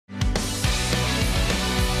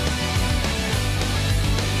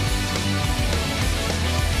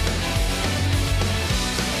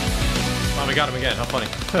we got him again. How funny.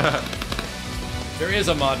 There is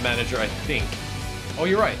a mod manager, I think. Oh,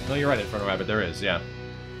 you're right. No, you're right, Inferno Rabbit. There is, yeah.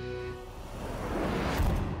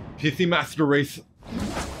 Pithy Master Race.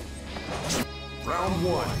 Round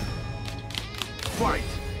 1. Fight!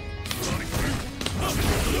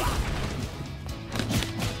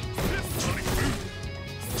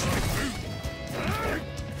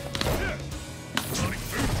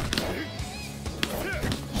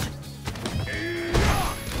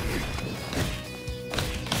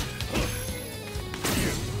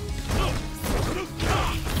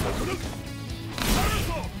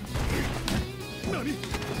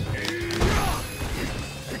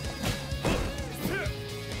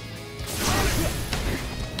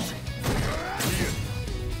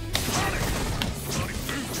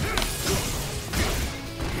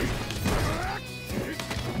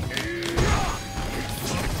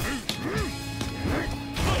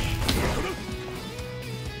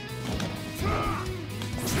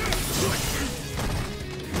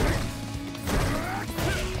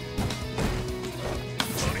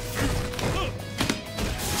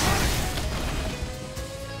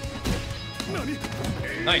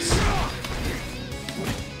 Nice.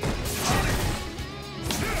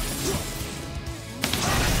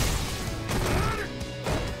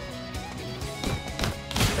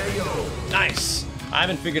 Nice. I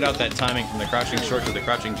haven't figured out that timing from the crouching short to the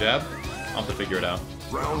crouching jab. I'll have to figure it out.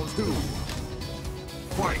 Round 2.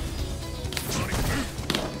 Fight!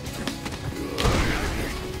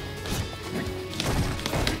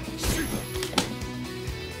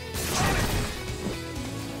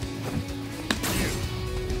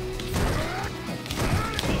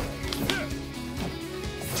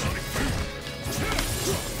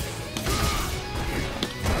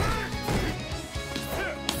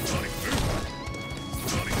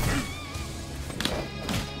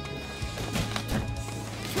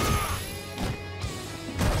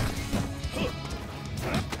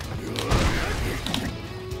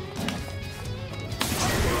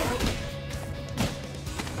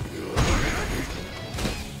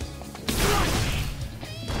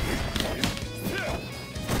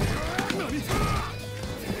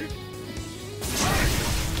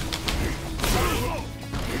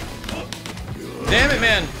 Damn it,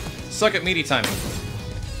 man! Suck at meaty timing.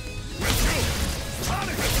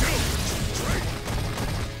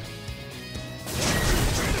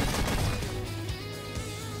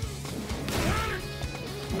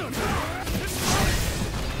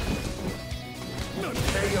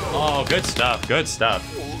 Oh, good stuff, good stuff.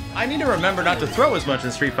 I need to remember not to throw as much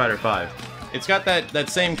in Street Fighter V. It's got that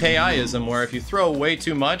same KI-ism where if you throw way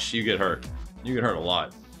too much, you get hurt. You get hurt a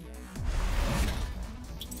lot.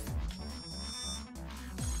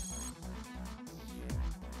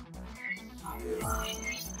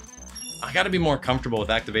 I gotta be more comfortable with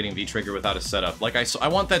activating V-Trigger without a setup. Like, I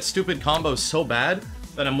want that stupid combo so bad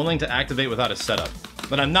that I'm willing to activate without a setup.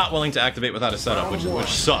 But I'm not willing to activate without a setup, which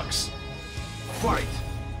sucks. Fight!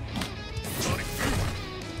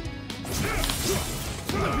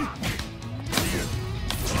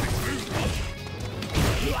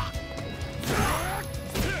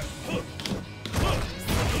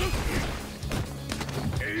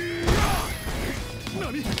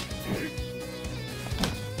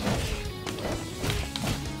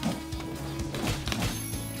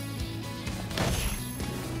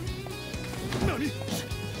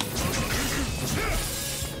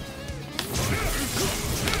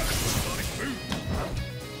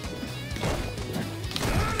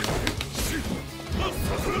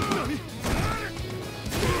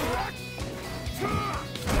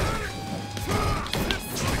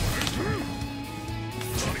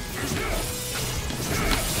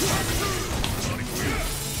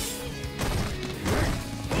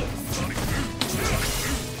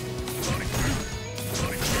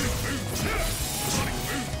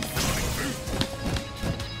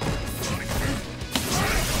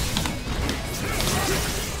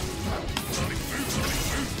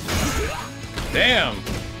 Damn!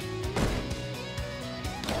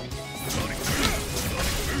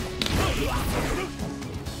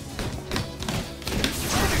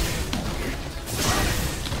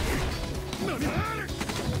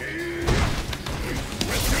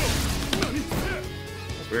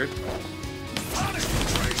 Weird.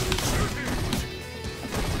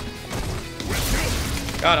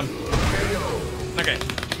 Got him. Okay.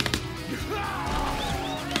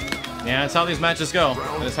 Yeah, that's how these matches go.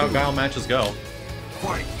 That's how Guile matches go.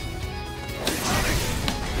 Fight!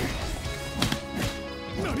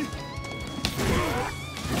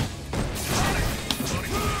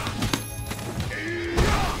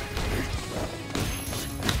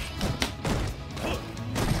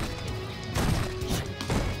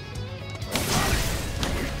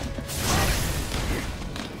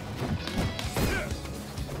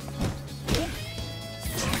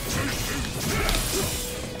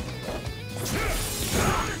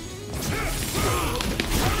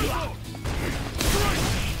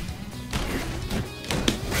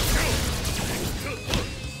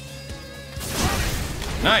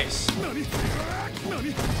 Nice.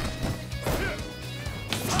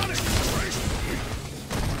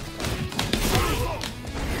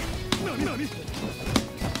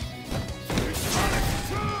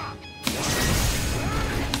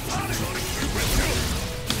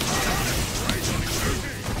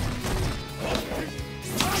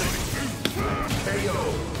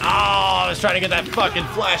 Oh, I was trying to get that fucking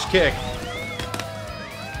flash kick.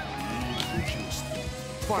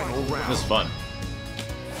 Final round. This is fun.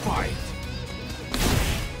 Fight.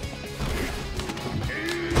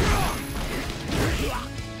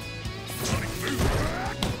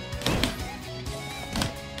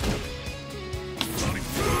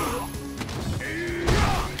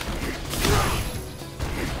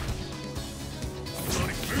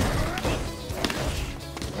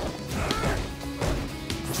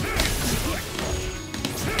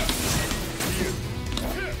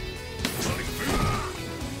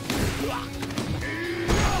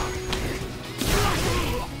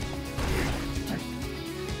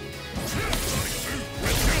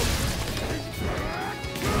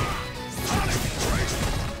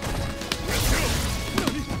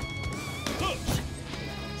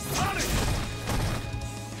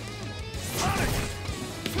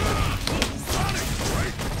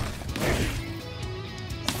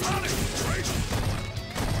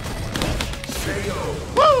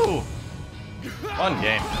 Woo! Fun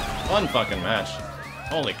game. Fun fucking match.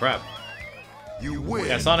 Holy crap. You win.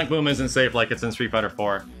 Yeah, Sonic Boom isn't safe like it's in Street Fighter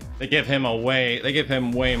 4. They give him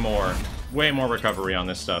way more recovery on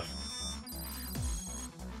this stuff.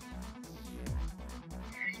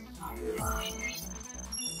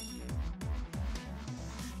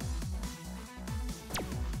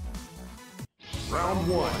 Round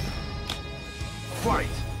 1. Fight.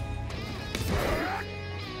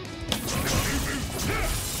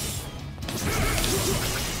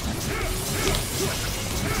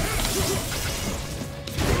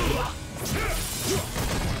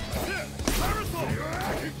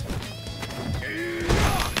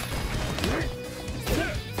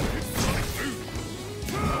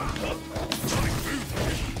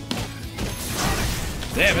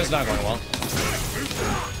 Damn, it's not going well.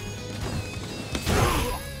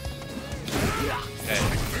 Okay.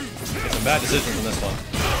 Made some bad decisions in this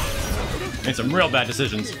one. Made some real bad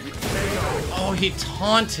decisions. Oh, he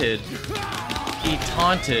taunted. He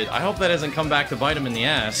taunted. I hope that doesn't come back to bite him in the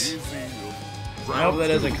ass. I hope that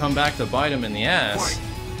doesn't come back to bite him in the ass.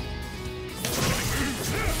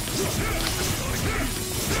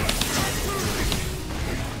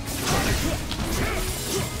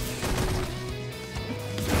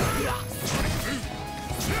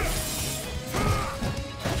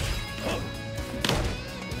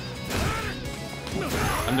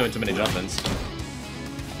 I'm doing too many jump-ins.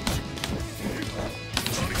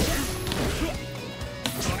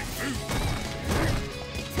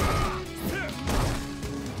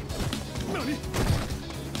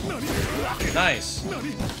 Nice.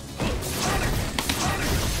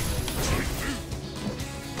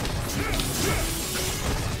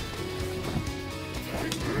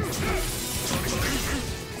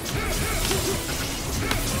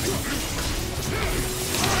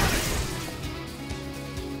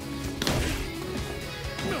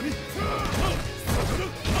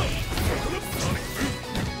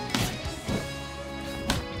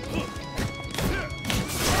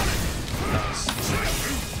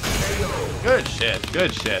 Good shit,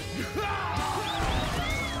 good shit.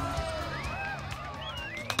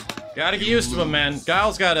 Gotta get used to him, man.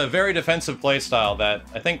 Guile's got a very defensive playstyle that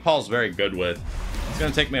I think Paul's very good with. It's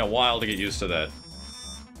gonna take me a while to get used to that.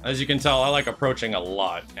 As you can tell, I like approaching a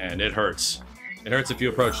lot, and it hurts. It hurts if you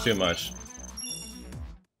approach too much.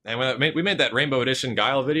 And when we made that Rainbow Edition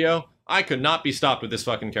Guile video, I could not be stopped with this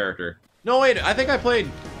fucking character. No, wait, I think I played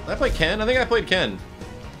Ken? I think I played Ken.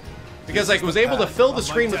 Because I was able to fill the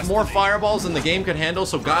screen with more fireballs than the game could handle,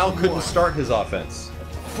 so Guile couldn't start his offense.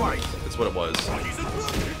 That's what it was.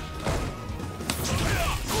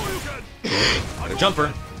 A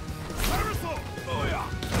jumper.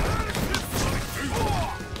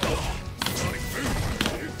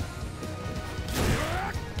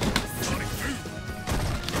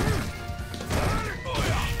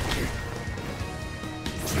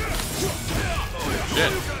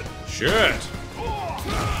 Shit. Shit.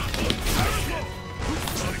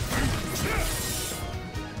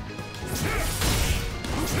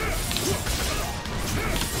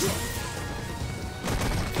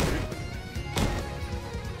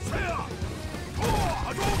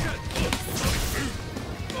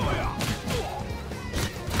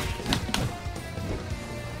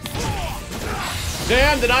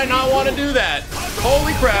 Damn, did I not want to do that?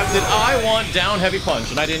 Holy crap, did I want down heavy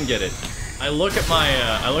punch and I didn't get it. I look at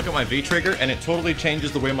my V trigger and it totally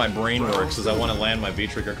changes the way my brain works as I want to land my V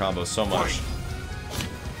trigger combo so much.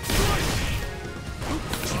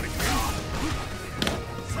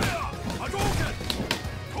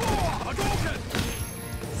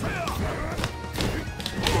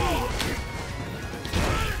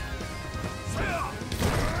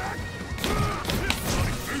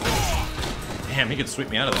 Damn, he could sweep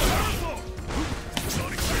me out of that.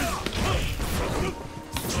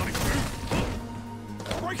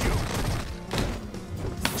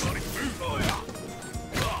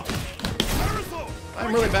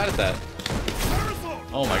 I'm really bad at that.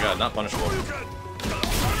 Oh my god, not punishable.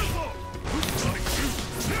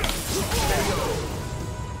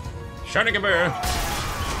 Shining Bear.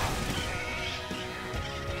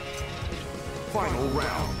 Final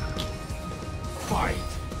round. Fight.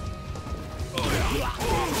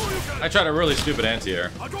 I tried a really stupid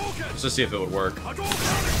anti-air, just to see if it would work.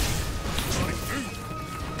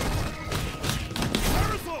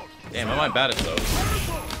 Damn, am I bad at those?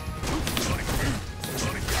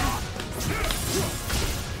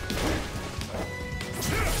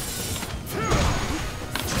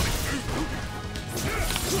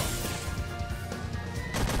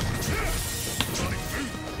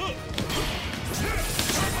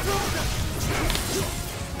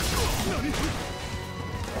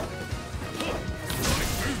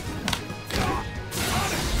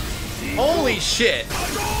 Holy shit!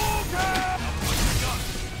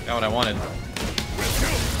 Got what I wanted.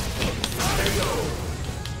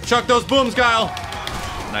 Chuck those booms, Guile!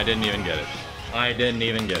 And I didn't even get it. I didn't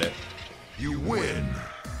even get it. You win.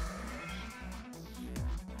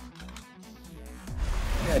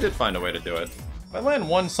 Yeah, I did find a way to do it. If I land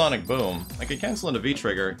one Sonic Boom, I could cancel into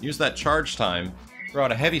V-Trigger, use that charge time, throw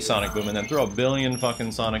out a heavy Sonic Boom, and then throw a billion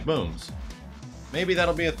fucking Sonic Booms. Maybe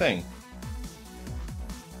that'll be a thing.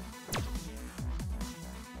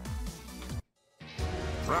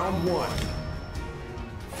 Round one.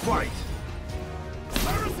 Fight.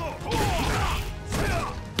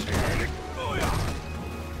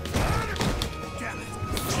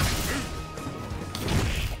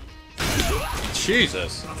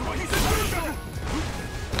 Jesus.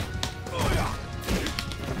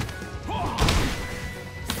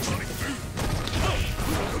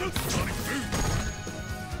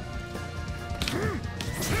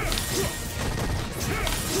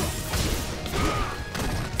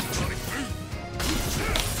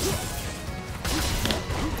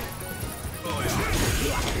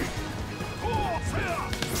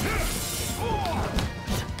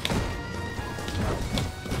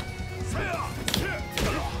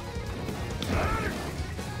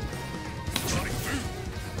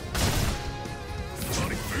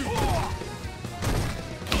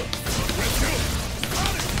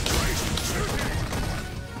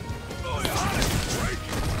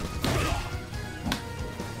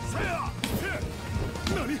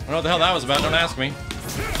 I don't know what the hell that was about, don't ask me.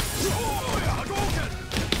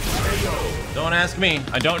 Don't ask me,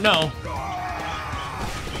 I don't know.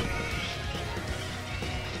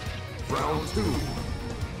 Round two.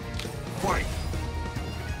 Fight.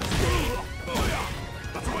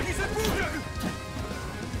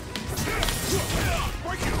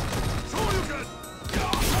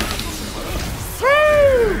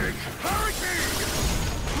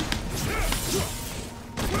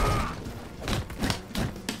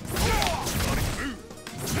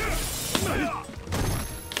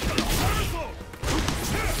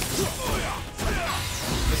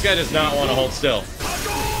 This guy does not want to hold still.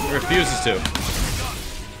 He refuses to.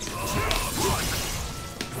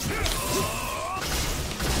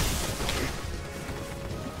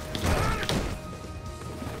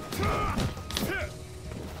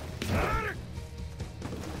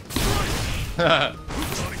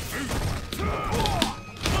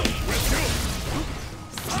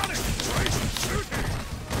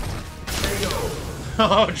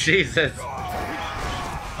 Oh, Jesus.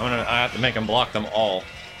 I have to make him block them all.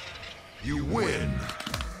 You win.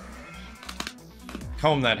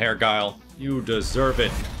 Comb that hair, Guile. You deserve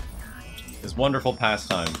it. His wonderful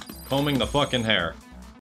pastime. Combing the fucking hair.